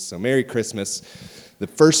So Merry Christmas, the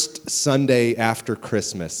first Sunday after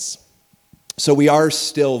Christmas. So we are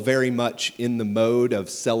still very much in the mode of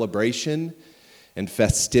celebration and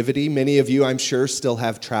festivity. Many of you, I'm sure, still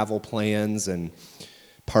have travel plans and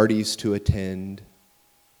parties to attend,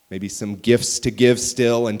 maybe some gifts to give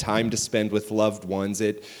still and time to spend with loved ones.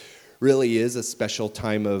 It really is a special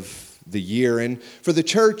time of the year. And for the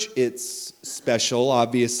church, it's special,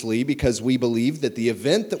 obviously, because we believe that the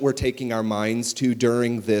event that we're taking our minds to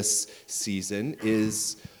during this season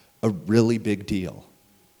is a really big deal.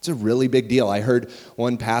 It's a really big deal. I heard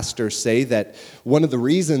one pastor say that one of the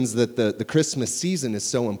reasons that the Christmas season is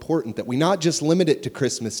so important, that we not just limit it to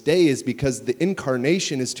Christmas Day, is because the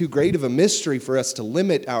incarnation is too great of a mystery for us to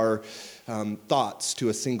limit our thoughts to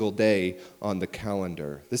a single day on the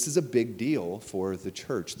calendar. This is a big deal for the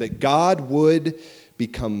church, that God would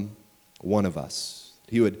become one of us.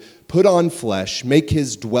 He would put on flesh, make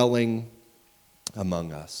his dwelling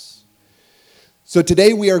among us. So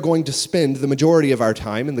today we are going to spend the majority of our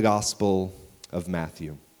time in the Gospel of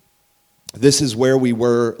Matthew. This is where we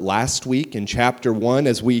were last week in chapter 1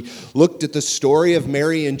 as we looked at the story of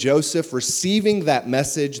Mary and Joseph receiving that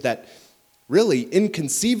message, that really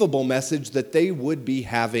inconceivable message that they would be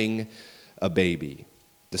having a baby,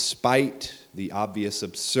 despite the obvious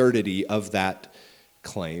absurdity of that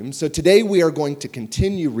claim. So today we are going to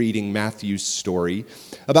continue reading Matthew's story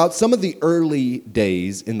about some of the early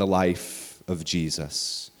days in the life of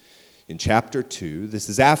Jesus. In chapter 2, this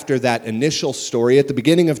is after that initial story at the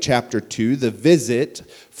beginning of chapter 2, the visit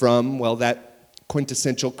from, that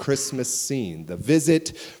quintessential Christmas scene, the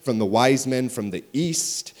visit from the wise men from the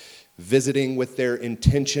east, visiting with their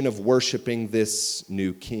intention of worshiping this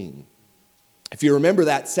new king. If you remember,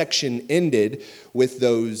 that section ended with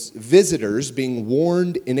those visitors being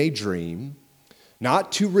warned in a dream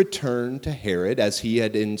not to return to Herod as he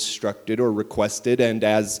had instructed or requested and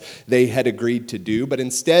as they had agreed to do, but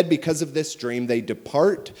instead, because of this dream, they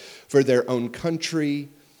depart for their own country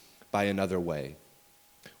by another way.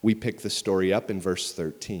 We pick the story up in verse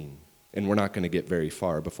 13. And we're not going to get very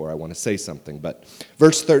far before I want to say something. But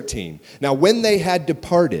verse 13. Now when they had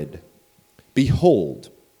departed, behold,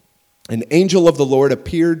 an angel of the Lord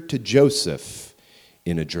appeared to Joseph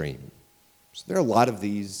in a dream. So there are a lot of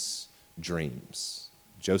these dreams.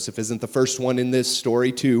 Joseph isn't the first one in this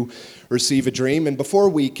story to receive a dream. And before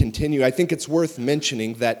we continue, I think it's worth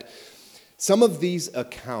mentioning that some of these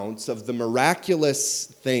accounts of the miraculous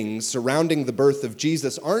things surrounding the birth of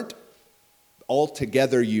Jesus aren't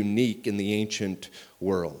altogether unique in the ancient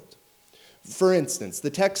world. For instance, the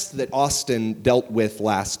text that Austin dealt with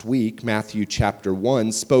last week, Matthew chapter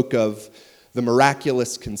 1, spoke of the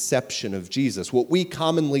miraculous conception of Jesus, what we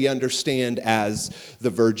commonly understand as the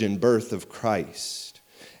virgin birth of Christ.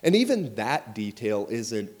 And even that detail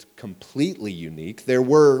isn't completely unique. There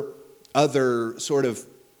were other sort of,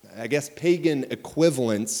 pagan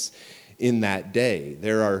equivalents in that day.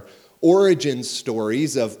 There are origin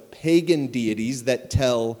stories of pagan deities that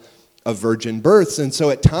tell of virgin births. And so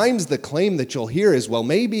at times the claim that you'll hear is,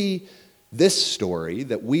 maybe this story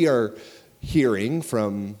that we are hearing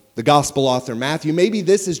from the gospel author Matthew, maybe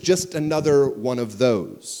this is just another one of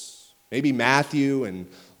those. Maybe Matthew and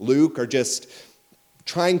Luke are just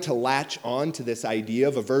trying to latch on to this idea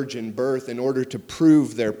of a virgin birth in order to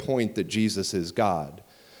prove their point that Jesus is God.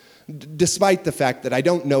 Despite the fact that I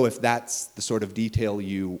don't know if that's the sort of detail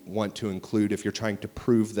you want to include if you're trying to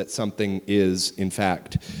prove that something is, in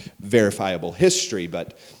fact, verifiable history.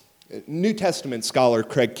 But New Testament scholar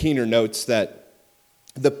Craig Keener notes that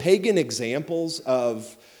the pagan examples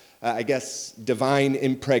of, divine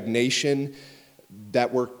impregnation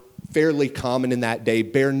that were fairly common in that day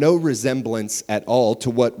bear no resemblance at all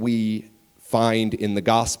to what we find in the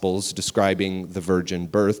Gospels describing the virgin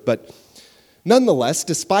birth. But nonetheless,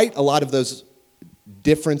 despite a lot of those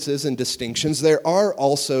differences and distinctions, there are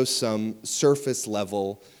also some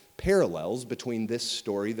surface-level parallels between this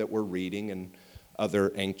story that we're reading and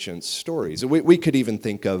other ancient stories. We could even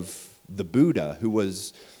think of the Buddha, who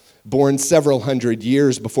was born several hundred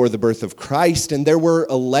years before the birth of Christ, and there were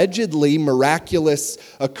allegedly miraculous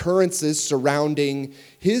occurrences surrounding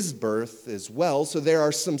his birth as well. So there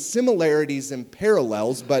are some similarities and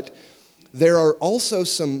parallels, but there are also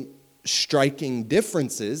some striking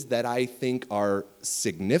differences that I think are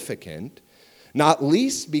significant, not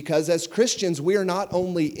least because as Christians, we are not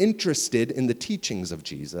only interested in the teachings of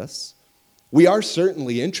Jesus, we are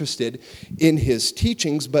certainly interested in his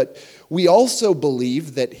teachings, but we also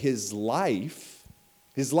believe that his life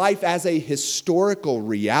as a historical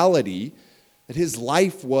reality, that his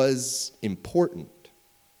life was important.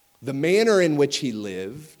 The manner in which he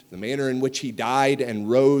lived, the manner in which he died and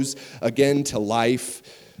rose again to life,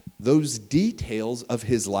 those details of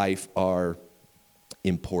his life are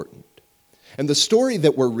important. And the story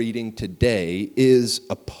that we're reading today is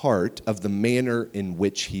a part of the manner in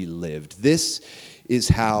which he lived. This is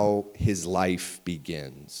how his life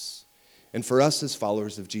begins. And for us as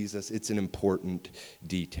followers of Jesus, it's an important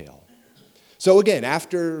detail. So again,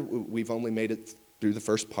 after we've only made it through the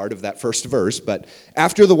first part of that first verse, but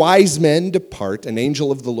after the wise men depart, an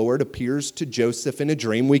angel of the Lord appears to Joseph in a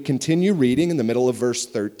dream. We continue reading in the middle of verse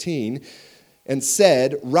 13, and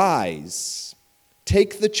said, "Rise,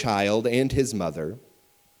 take the child and his mother,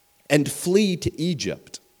 and flee to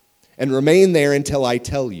Egypt, and remain there until I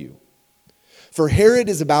tell you. For Herod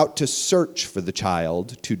is about to search for the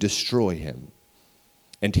child to destroy him."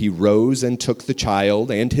 And he rose and took the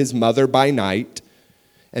child and his mother by night,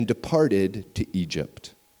 and departed to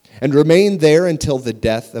Egypt, and remained there until the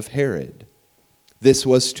death of Herod. This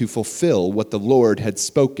was to fulfill what the Lord had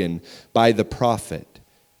spoken by the prophet,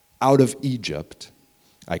 "Out of Egypt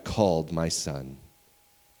I called my son."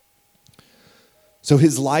 So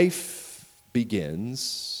his life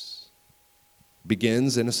begins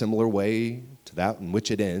in a similar way to that in which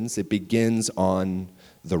it ends. It begins on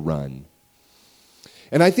the run.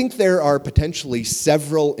 And I think there are potentially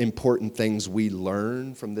several important things we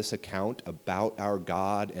learn from this account about our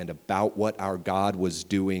God and about what our God was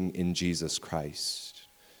doing in Jesus Christ.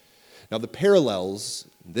 Now, the parallels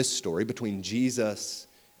in this story between Jesus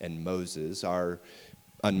and Moses are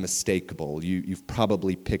unmistakable. You've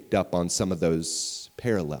probably picked up on some of those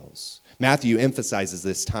parallels. Matthew emphasizes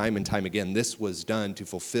this time and time again. This was done to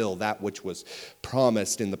fulfill that which was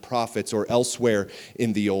promised in the prophets or elsewhere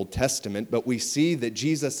in the Old Testament. But we see that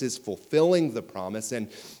Jesus is fulfilling the promise and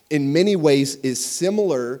in many ways is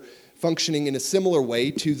functioning in a similar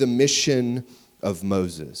way to the mission of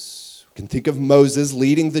Moses. We can think of Moses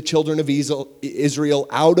leading the children of Israel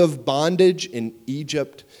out of bondage in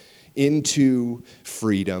Egypt into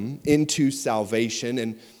freedom, into salvation.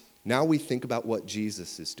 And now we think about what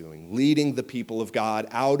Jesus is doing, leading the people of God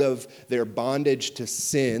out of their bondage to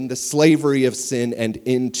sin, the slavery of sin, and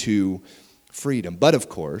into freedom. But of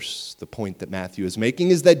course, the point that Matthew is making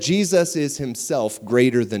is that Jesus is himself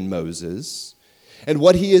greater than Moses, and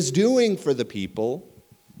what he is doing for the people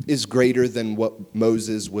is greater than what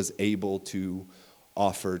Moses was able to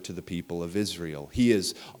offer to the people of Israel. He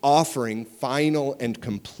is offering final and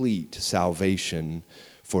complete salvation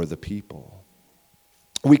for the people.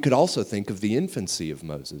 We could also think of the infancy of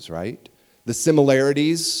Moses, right? The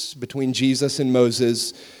similarities between Jesus and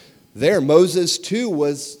Moses there. Moses, too,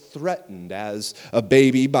 was threatened as a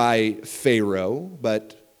baby by Pharaoh,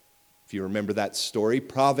 but if you remember that story,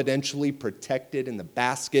 providentially protected in the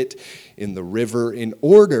basket in the river in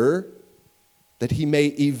order that he may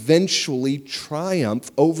eventually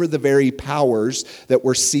triumph over the very powers that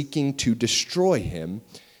were seeking to destroy him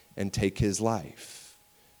and take his life.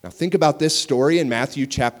 Now think about this story in Matthew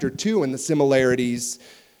chapter 2 and the similarities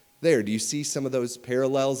there. Do you see some of those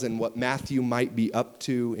parallels in what Matthew might be up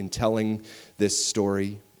to in telling this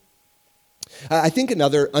story? I think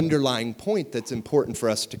another underlying point that's important for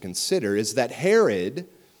us to consider is that Herod,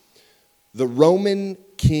 the Roman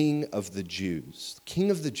king of the Jews,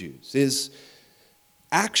 is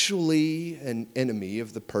actually an enemy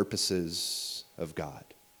of the purposes of God.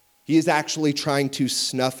 He is actually trying to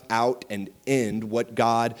snuff out and end what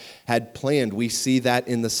God had planned. We see that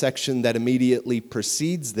in the section that immediately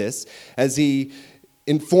precedes this, as he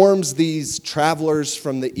informs these travelers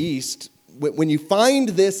from the east, when you find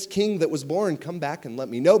this king that was born, come back and let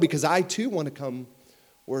me know, because I too want to come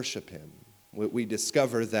worship him. We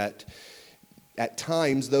discover that at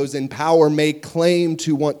times those in power may claim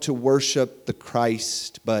to want to worship the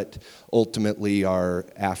Christ, but ultimately are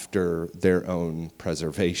after their own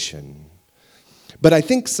preservation. But I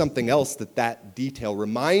think something else that detail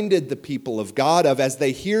reminded the people of God of as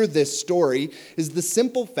they hear this story is the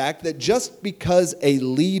simple fact that just because a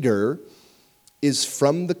leader is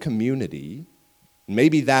from the community,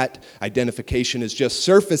 maybe that identification is just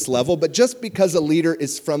surface level, but just because a leader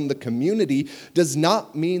is from the community does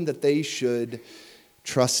not mean that they should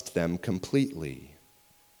trust them completely.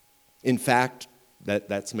 In fact,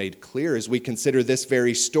 that's made clear as we consider this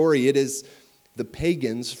very story. It is the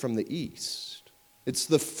pagans from the east. It's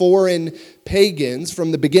the foreign pagans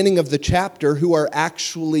from the beginning of the chapter who are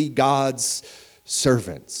actually God's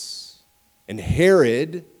servants. And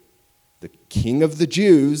Herod, the king of the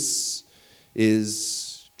Jews,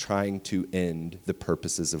 is trying to end the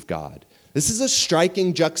purposes of God. This is a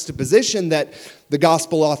striking juxtaposition that the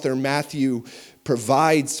gospel author Matthew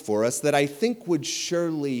provides for us that I think would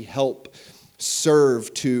surely help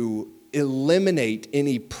serve to eliminate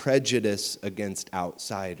any prejudice against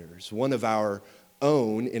outsiders. One of our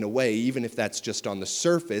own, in a way, even if that's just on the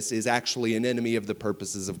surface, is actually an enemy of the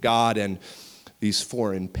purposes of God. And these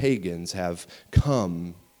foreign pagans have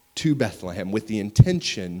come to Bethlehem with the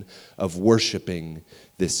intention of worshiping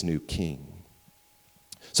this new king.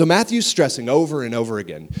 So Matthew's stressing over and over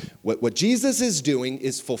again, what Jesus is doing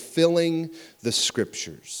is fulfilling the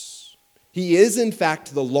scriptures. He is, in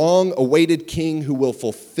fact, the long-awaited king who will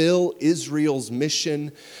fulfill Israel's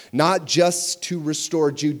mission, not just to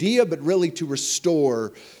restore Judea, but really to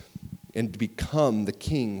restore and become the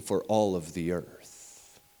king for all of the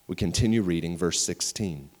earth. We continue reading verse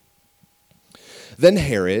 16. Then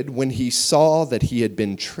Herod, when he saw that he had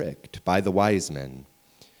been tricked by the wise men,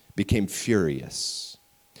 became furious.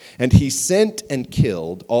 And he sent and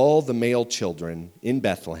killed all the male children in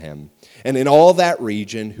Bethlehem and in all that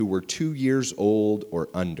region who were 2 years old or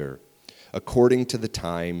under, according to the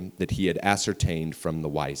time that he had ascertained from the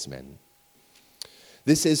wise men.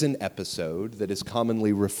 This is an episode that is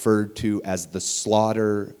commonly referred to as the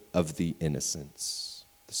slaughter of the innocents.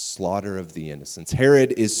 The slaughter of the innocents.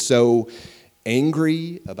 Herod is so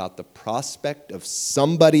angry about the prospect of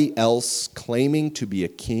somebody else claiming to be a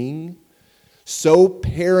king, so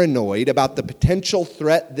paranoid about the potential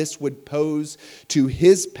threat this would pose to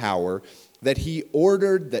his power, that he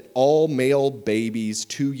ordered that all male babies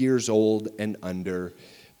 2 years old and under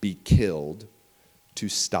be killed to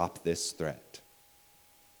stop this threat.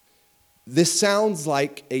 This sounds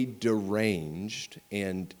like a deranged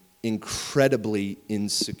and incredibly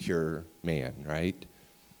insecure man, right?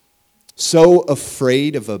 So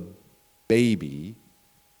afraid of a baby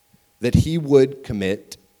that he would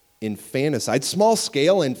commit infanticide. Small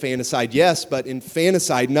scale infanticide, yes, but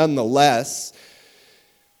infanticide nonetheless,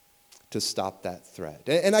 to stop that threat.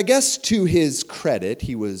 And I guess to his credit,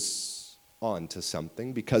 he was on to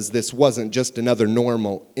something, because this wasn't just another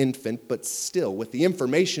normal infant, but still, with the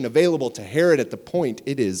information available to Herod at the point,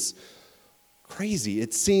 it is crazy.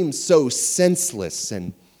 It seems so senseless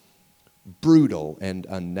and brutal and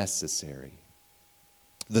unnecessary.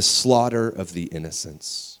 The slaughter of the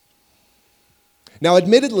innocents. Now,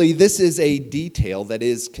 admittedly, this is a detail that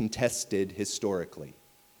is contested historically.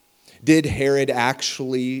 Did Herod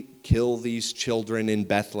actually kill these children in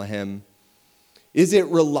Bethlehem? Is it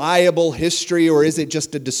reliable history, or is it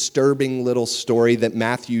just a disturbing little story that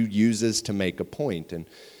Matthew uses to make a point? And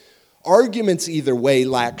arguments either way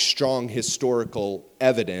lack strong historical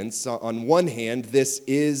evidence. On one hand, this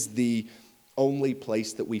is the only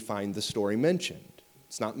place that we find the story mentioned.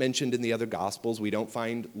 It's not mentioned in the other Gospels. We don't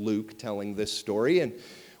find Luke telling this story, and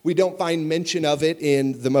we don't find mention of it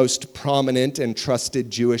in the most prominent and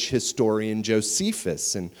trusted Jewish historian,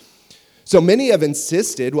 Josephus. And so many have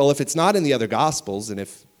insisted, well, if it's not in the other Gospels, and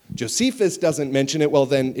if Josephus doesn't mention it, well,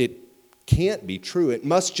 then it can't be true. It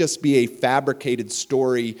must just be a fabricated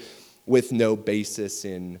story with no basis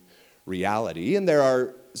in reality. And there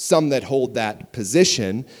are some that hold that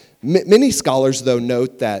position. Many scholars, though,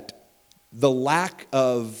 note that the lack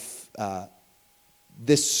of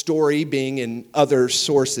this story being in other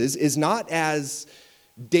sources is not as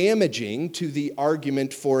damaging to the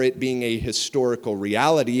argument for it being a historical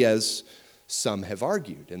reality as some have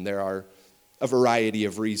argued. And there are a variety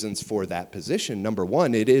of reasons for that position. Number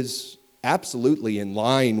one, it is absolutely in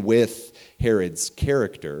line with Herod's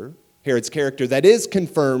character that is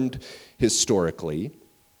confirmed historically.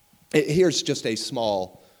 Here's just a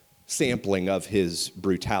small sampling of his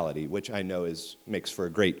brutality, which I know makes for a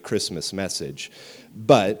great Christmas message.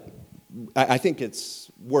 But I think it's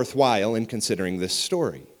worthwhile in considering this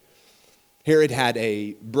story. Herod had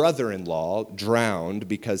a brother-in-law drowned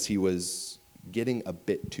because he was getting a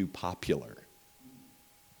bit too popular.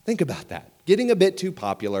 Think about that. Getting a bit too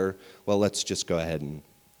popular, well, let's just go ahead and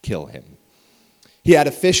kill him. He had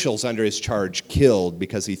officials under his charge killed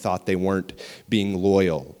because he thought they weren't being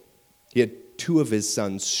loyal. He had 2 of his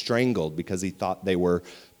sons strangled because he thought they were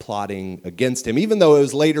plotting against him, even though it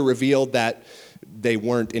was later revealed that they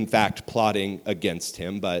weren't, in fact, plotting against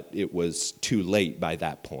him, but it was too late by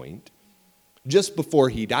that point. Just before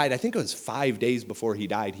he died, I think it was 5 days before he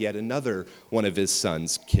died, he had another one of his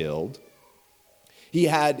sons killed.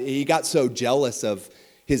 He got so jealous of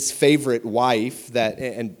his favorite wife that,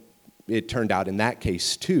 and it turned out in that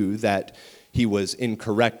case too, that he was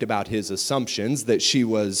incorrect about his assumptions, that she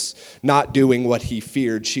was not doing what he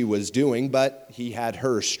feared she was doing, but he had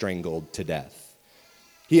her strangled to death.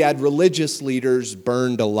 He had religious leaders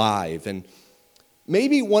burned alive. And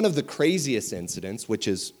maybe one of the craziest incidents, which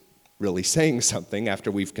is really saying something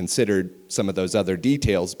after we've considered some of those other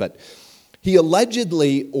details, but he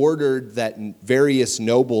allegedly ordered that various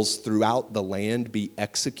nobles throughout the land be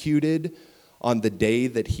executed on the day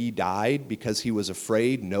that he died because he was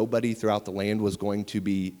afraid nobody throughout the land was going to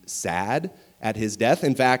be sad at his death.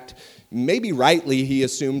 In fact, maybe rightly, he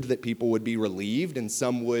assumed that people would be relieved and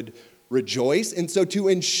some would rejoice. And so to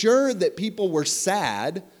ensure that people were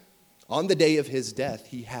sad on the day of his death,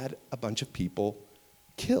 he had a bunch of people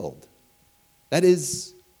killed. That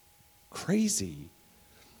is crazy.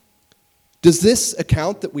 Does this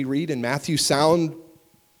account that we read in Matthew sound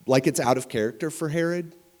like it's out of character for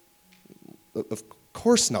Herod? Of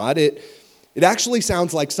course not. It actually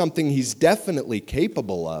sounds like something he's definitely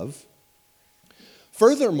capable of.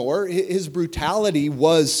 Furthermore, his brutality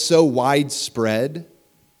was so widespread,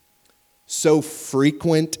 so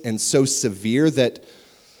frequent, and so severe that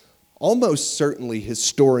almost certainly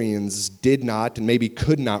historians did not and maybe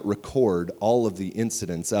could not record all of the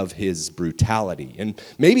incidents of his brutality. And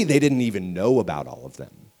maybe they didn't even know about all of them.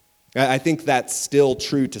 I think that's still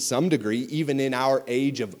true to some degree, even in our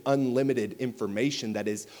age of unlimited information that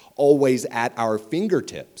is always at our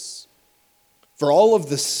fingertips. For all of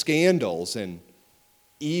the scandals and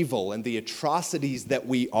evil and the atrocities that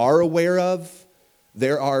we are aware of,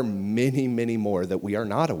 there are many, many more that we are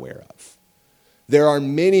not aware of. There are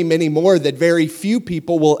many, many more that very few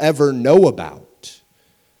people will ever know about.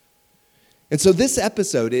 And so this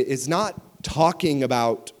episode is not talking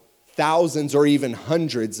about thousands or even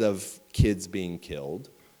hundreds of kids being killed.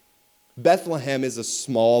 Bethlehem is a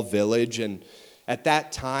small village, and at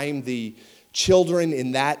that time, the children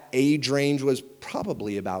in that age range was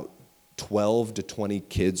probably about 12 to 20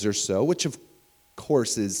 kids or so, which of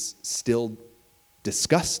course is still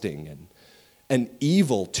disgusting and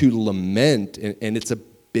evil to lament, and it's a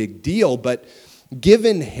big deal. But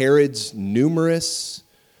given Herod's numerous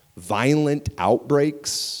violent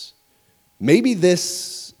outbreaks, maybe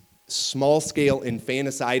this small-scale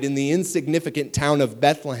infanticide in the insignificant town of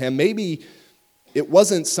Bethlehem, maybe it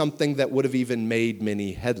wasn't something that would have even made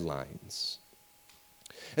many headlines.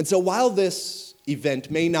 And so while this event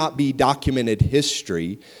may not be documented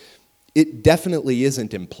history, it definitely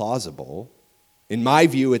isn't implausible. In my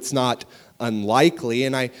view, it's not unlikely,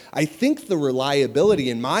 and I think the reliability,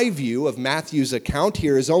 in my view, of Matthew's account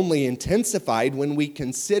here is only intensified when we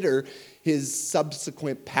consider his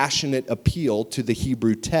subsequent passionate appeal to the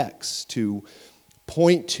Hebrew text to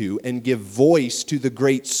point to and give voice to the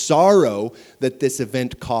great sorrow that this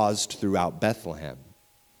event caused throughout Bethlehem.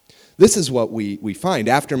 This is what we find.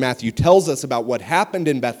 After Matthew tells us about what happened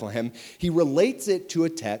in Bethlehem, he relates it to a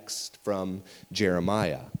text from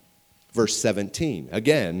Jeremiah. Verse 17,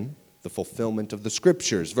 again, the fulfillment of the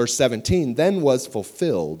scriptures. Verse 17, then was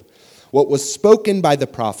fulfilled what was spoken by the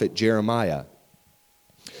prophet Jeremiah.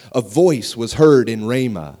 A voice was heard in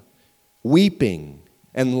Ramah, weeping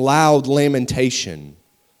and loud lamentation.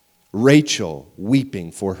 Rachel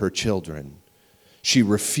weeping for her children. She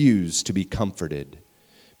refused to be comforted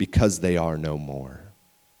because they are no more.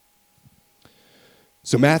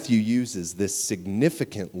 So Matthew uses this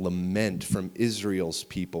significant lament from Israel's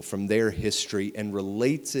people, from their history, and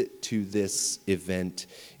relates it to this event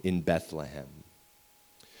in Bethlehem.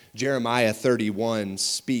 Jeremiah 31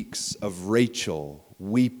 speaks of Rachel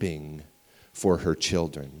weeping for her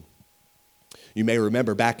children. You may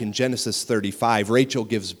remember back in Genesis 35, Rachel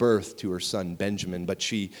gives birth to her son Benjamin, but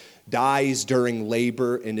she dies during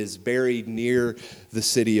labor and is buried near the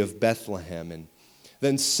city of Bethlehem. And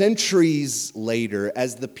then centuries later,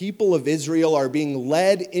 as the people of Israel are being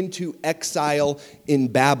led into exile in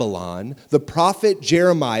Babylon, the prophet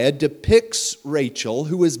Jeremiah depicts Rachel,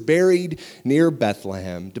 who is buried near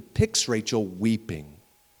Bethlehem, depicts Rachel weeping,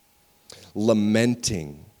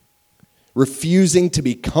 lamenting, refusing to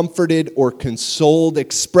be comforted or consoled,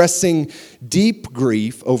 expressing deep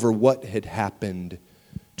grief over what had happened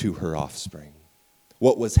to her offspring,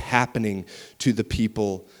 what was happening to the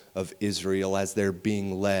people of Israel as they're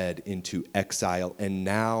being led into exile. And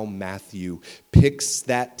now Matthew picks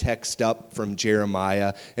that text up from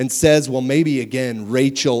Jeremiah and says, well, maybe again,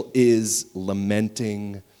 Rachel is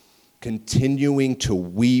lamenting, continuing to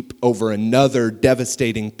weep over another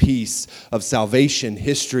devastating piece of salvation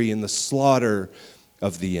history in the slaughter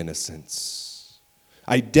of the innocents,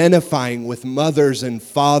 identifying with mothers and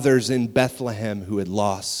fathers in Bethlehem who had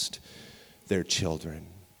lost their children,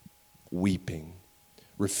 weeping,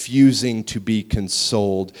 refusing to be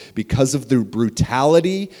consoled because of the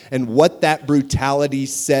brutality and what that brutality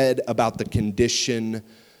said about the condition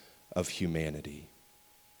of humanity.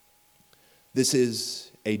 This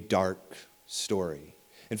is a dark story.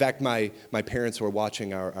 In fact, my parents were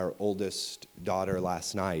watching our oldest daughter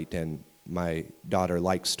last night, and my daughter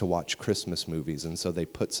likes to watch Christmas movies, and so they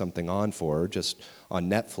put something on for her just on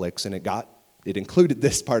Netflix, and it included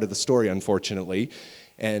this part of the story, unfortunately.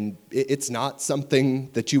 and it's not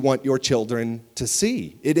something that you want your children to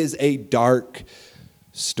see. It is a dark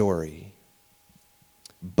story.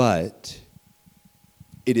 But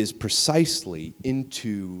it is precisely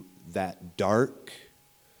into that dark,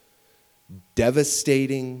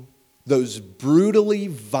 devastating, those brutally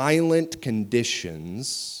violent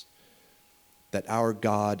conditions that our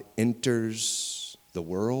God enters the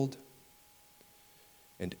world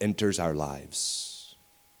and enters our lives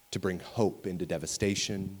to bring hope into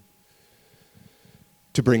devastation,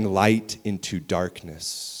 to bring light into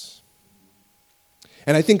darkness.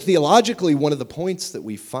 And I think theologically, one of the points that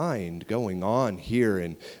we find going on here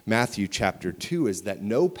in Matthew chapter 2 is that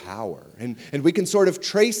no power, and we can sort of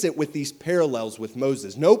trace it with these parallels with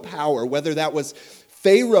Moses, no power, whether that was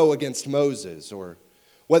Pharaoh against Moses, or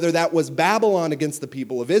whether that was Babylon against the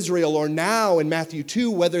people of Israel, or now in Matthew 2,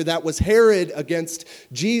 whether that was Herod against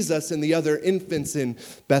Jesus and the other infants in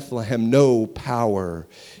Bethlehem, no power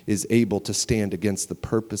is able to stand against the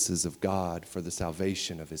purposes of God for the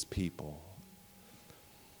salvation of his people.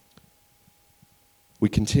 We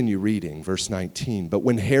continue reading, verse 19. But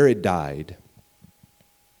when Herod died,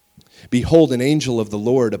 behold, an angel of the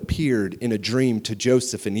Lord appeared in a dream to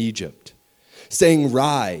Joseph in Egypt, saying,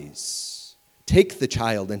 Rise, take the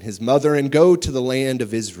child and his mother and go to the land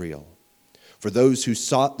of Israel, for those who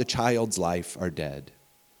sought the child's life are dead.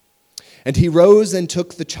 And he rose and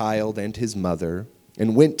took the child and his mother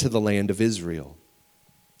and went to the land of Israel.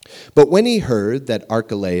 But when he heard that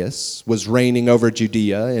Archelaus was reigning over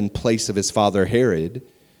Judea in place of his father Herod,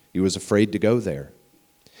 he was afraid to go there.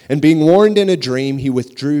 And being warned in a dream, he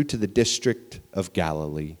withdrew to the district of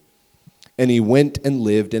Galilee. And he went and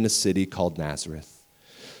lived in a city called Nazareth,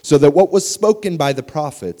 so that what was spoken by the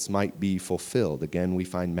prophets might be fulfilled. Again, we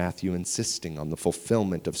find Matthew insisting on the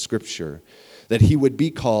fulfillment of Scripture, that he would be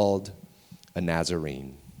called a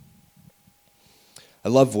Nazarene. I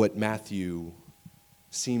love what Matthew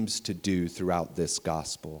seems to do throughout this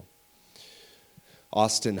gospel.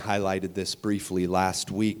 Austin highlighted this briefly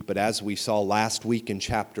last week, but as we saw last week in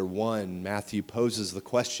chapter 1, Matthew poses the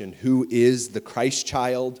question, who is the Christ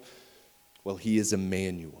child? Well, he is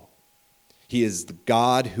Emmanuel. He is the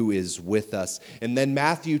God who is with us. And then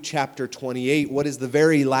Matthew chapter 28, what is the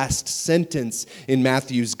very last sentence in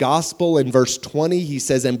Matthew's gospel? In verse 20, he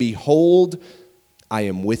says, And behold, I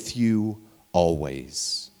am with you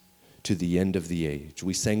always, to the end of the age.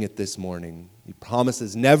 We sang it this morning. He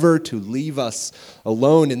promises never to leave us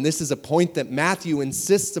alone. And this is a point that Matthew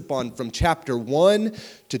insists upon from chapter 1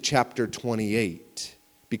 to chapter 28.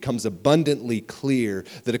 It becomes abundantly clear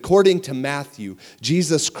that according to Matthew,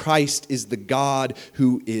 Jesus Christ is the God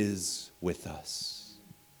who is with us.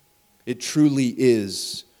 It truly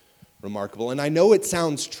is remarkable. And I know it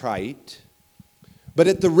sounds trite, but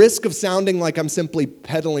at the risk of sounding like I'm simply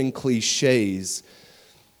peddling cliches,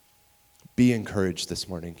 be encouraged this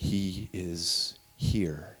morning. He is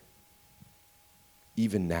here,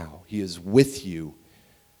 even now. He is with you,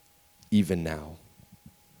 even now.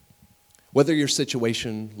 Whether your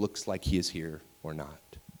situation looks like he is here or not.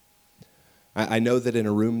 I know that in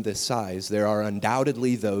a room this size, there are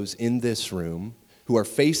undoubtedly those in this room who are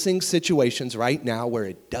facing situations right now where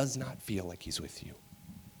it does not feel like he's with you.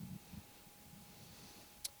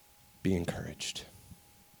 Be encouraged.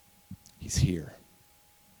 He's here.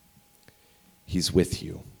 He's with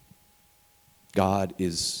you. God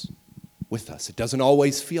is with us. It doesn't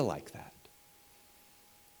always feel like that.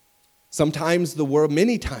 Sometimes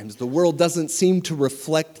many times, the world doesn't seem to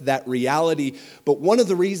reflect that reality. But one of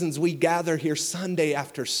the reasons we gather here Sunday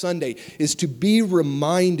after Sunday is to be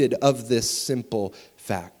reminded of this simple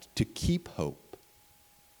fact, to keep hope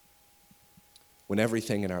when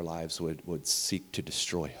everything in our lives would seek to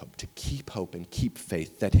destroy hope, to keep hope and keep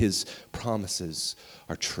faith that his promises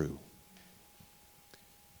are true.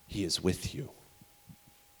 He is with you.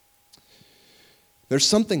 There's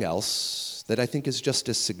something else that I think is just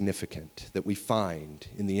as significant that we find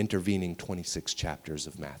in the intervening 26 chapters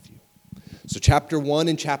of Matthew. So chapter 1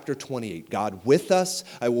 and chapter 28, God with us,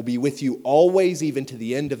 I will be with you always, even to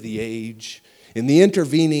the end of the age. In the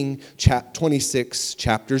intervening 26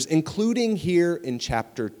 chapters, including here in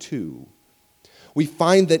chapter 2, we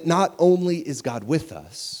find that not only is God with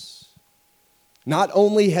us, not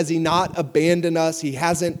only has he not abandoned us, he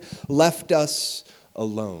hasn't left us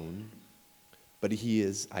alone, but he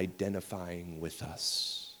is identifying with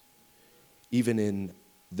us. Even in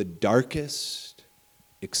the darkest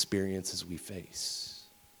experiences we face,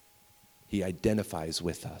 he identifies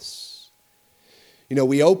with us. You know,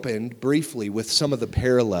 we opened briefly with some of the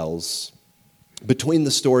parallels between the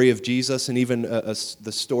story of Jesus and even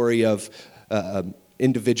the story of an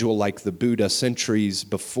individual like the Buddha centuries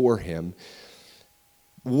before him.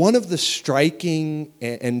 One of the striking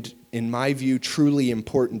and, in my view, truly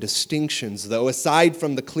important distinctions, though, aside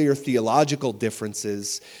from the clear theological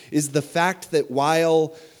differences, is the fact that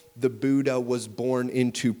while the Buddha was born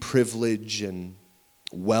into privilege and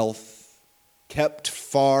wealth, kept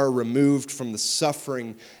far removed from the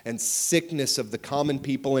suffering and sickness of the common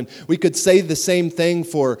people, and we could say the same thing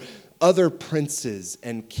for other princes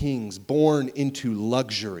and kings born into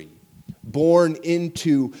luxury, born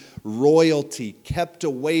into royalty, kept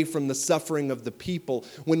away from the suffering of the people.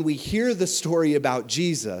 When we hear the story about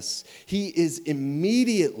Jesus, he is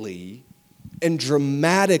immediately and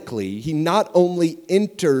dramatically, he not only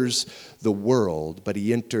enters the world, but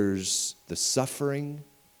he enters the suffering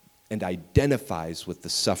and identifies with the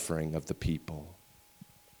suffering of the people.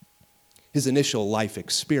 His initial life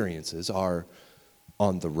experiences are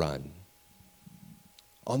on the run,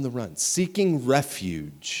 seeking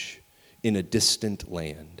refuge in a distant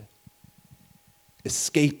land,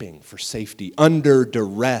 escaping for safety, under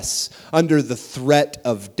duress, under the threat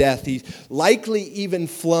of death. He's likely even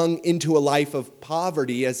flung into a life of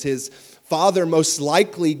poverty, as his father most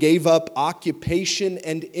likely gave up occupation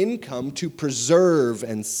and income to preserve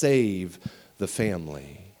and save the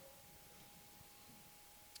family.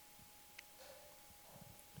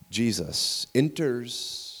 Jesus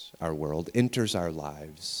enters our world, enters our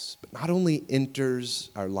lives, but not only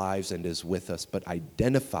enters our lives and is with us, but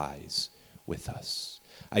identifies with us,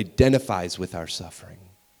 identifies with our suffering.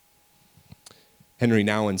 Henry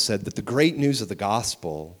Nouwen said that the great news of the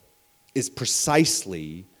gospel is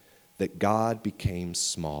precisely that God became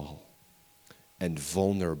small and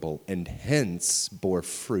vulnerable and hence bore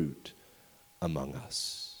fruit among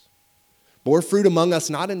us. Bore fruit among us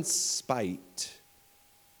not in spite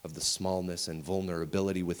of the smallness and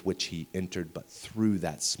vulnerability with which he entered, but through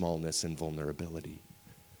that smallness and vulnerability.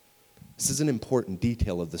 This is an important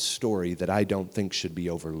detail of the story that I don't think should be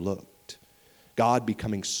overlooked. God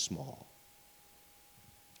becoming small,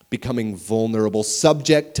 becoming vulnerable,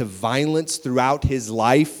 subject to violence throughout his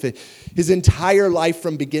life. His entire life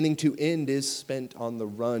from beginning to end is spent on the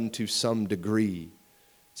run to some degree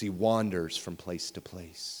as he wanders from place to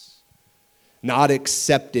place. Not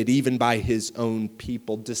accepted even by his own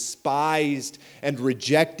people, despised and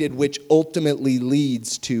rejected, which ultimately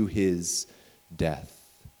leads to his death.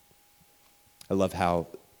 I love how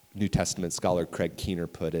New Testament scholar Craig Keener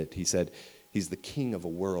put it. He said, he's the king of a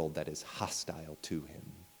world that is hostile to him.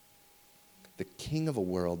 The king of a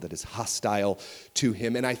world that is hostile to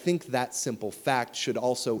him. And I think that simple fact should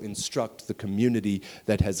also instruct the community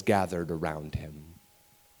that has gathered around him.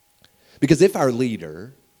 Because if our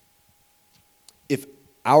leader, if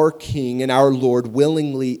our King and our Lord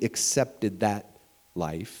willingly accepted that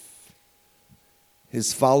life,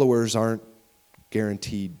 his followers aren't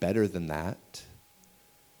guaranteed better than that.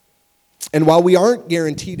 And while we aren't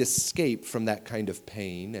guaranteed escape from that kind of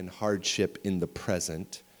pain and hardship in the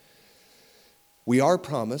present, we are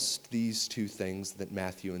promised these two things that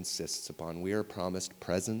Matthew insists upon. We are promised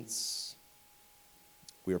presence.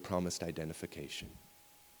 We are promised identification.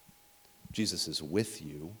 Jesus is with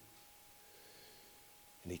you.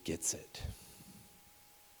 And he gets it.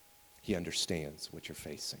 He understands what you're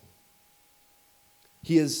facing.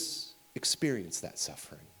 He has experienced that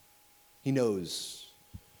suffering. He knows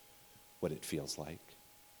what it feels like.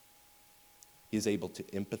 He is able to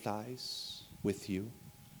empathize with you.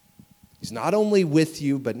 He's not only with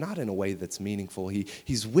you, but not in a way that's meaningful.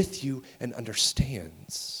 He's with you and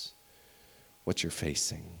understands what you're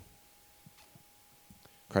facing.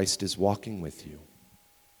 Christ is walking with you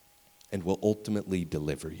and will ultimately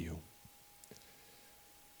deliver you.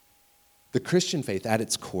 The Christian faith at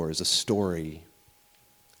its core is a story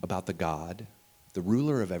about the God, the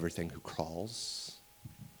ruler of everything, who crawls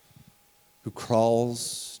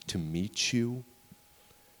to meet you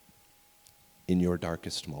in your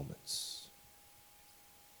darkest moments.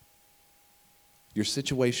 Your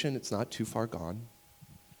situation, it's not too far gone.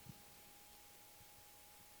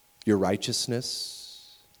 Your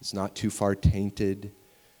righteousness is not too far tainted.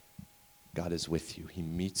 God is with you. He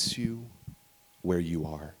meets you where you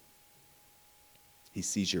are. He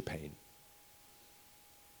sees your pain.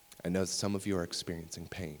 I know some of you are experiencing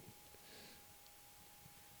pain.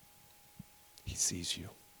 He sees you.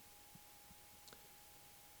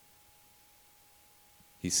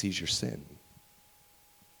 He sees your sin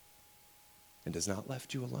and has not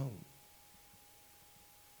left you alone,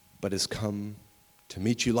 but has come to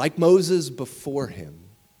meet you like Moses before him.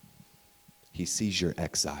 He sees your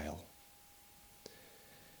exile.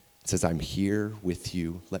 It says, I'm here with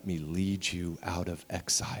you. Let me lead you out of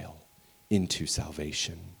exile into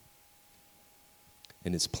salvation.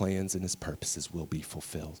 And his plans and his purposes will be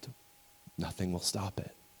fulfilled. Nothing will stop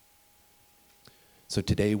it. So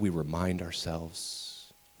today we remind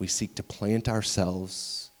ourselves, we seek to plant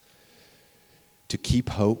ourselves, to keep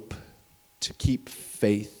hope, to keep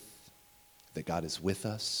faith that God is with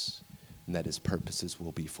us and that his purposes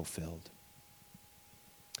will be fulfilled.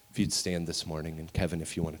 If you'd stand this morning, and Kevin,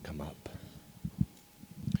 if you want to come up.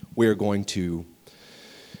 We are going to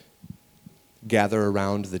gather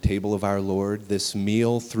around the table of our Lord, this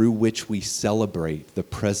meal through which we celebrate the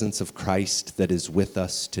presence of Christ that is with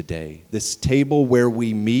us today. This table where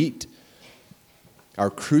we meet our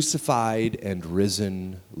crucified and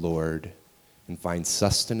risen Lord and find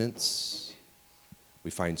sustenance.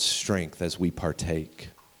 We find strength as we partake.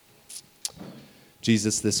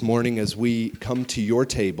 Jesus, this morning as we come to your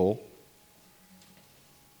table,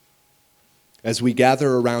 as we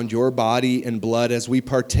gather around your body and blood, as we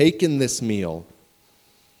partake in this meal,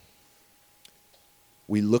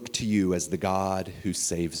 we look to you as the God who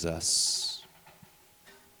saves us.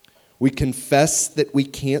 We confess that we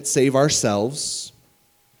can't save ourselves.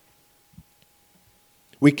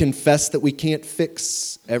 We confess that we can't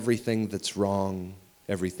fix everything that's wrong,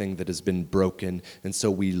 everything that has been broken, and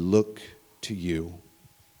so we look to you.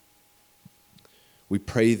 We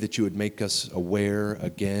pray that you would make us aware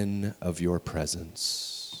again of your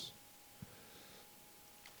presence.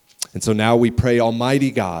 And so now we pray, Almighty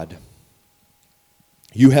God,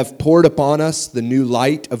 you have poured upon us the new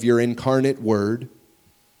light of your incarnate word.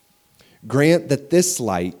 Grant that this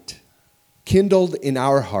light, kindled in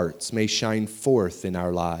our hearts, may shine forth in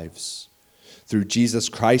our lives. Through Jesus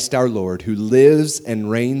Christ our Lord, who lives and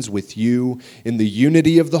reigns with you in the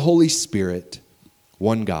unity of the Holy Spirit,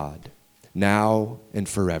 one God, now and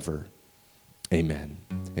forever. Amen.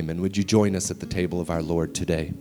 Amen. Would you join us at the table of our Lord today?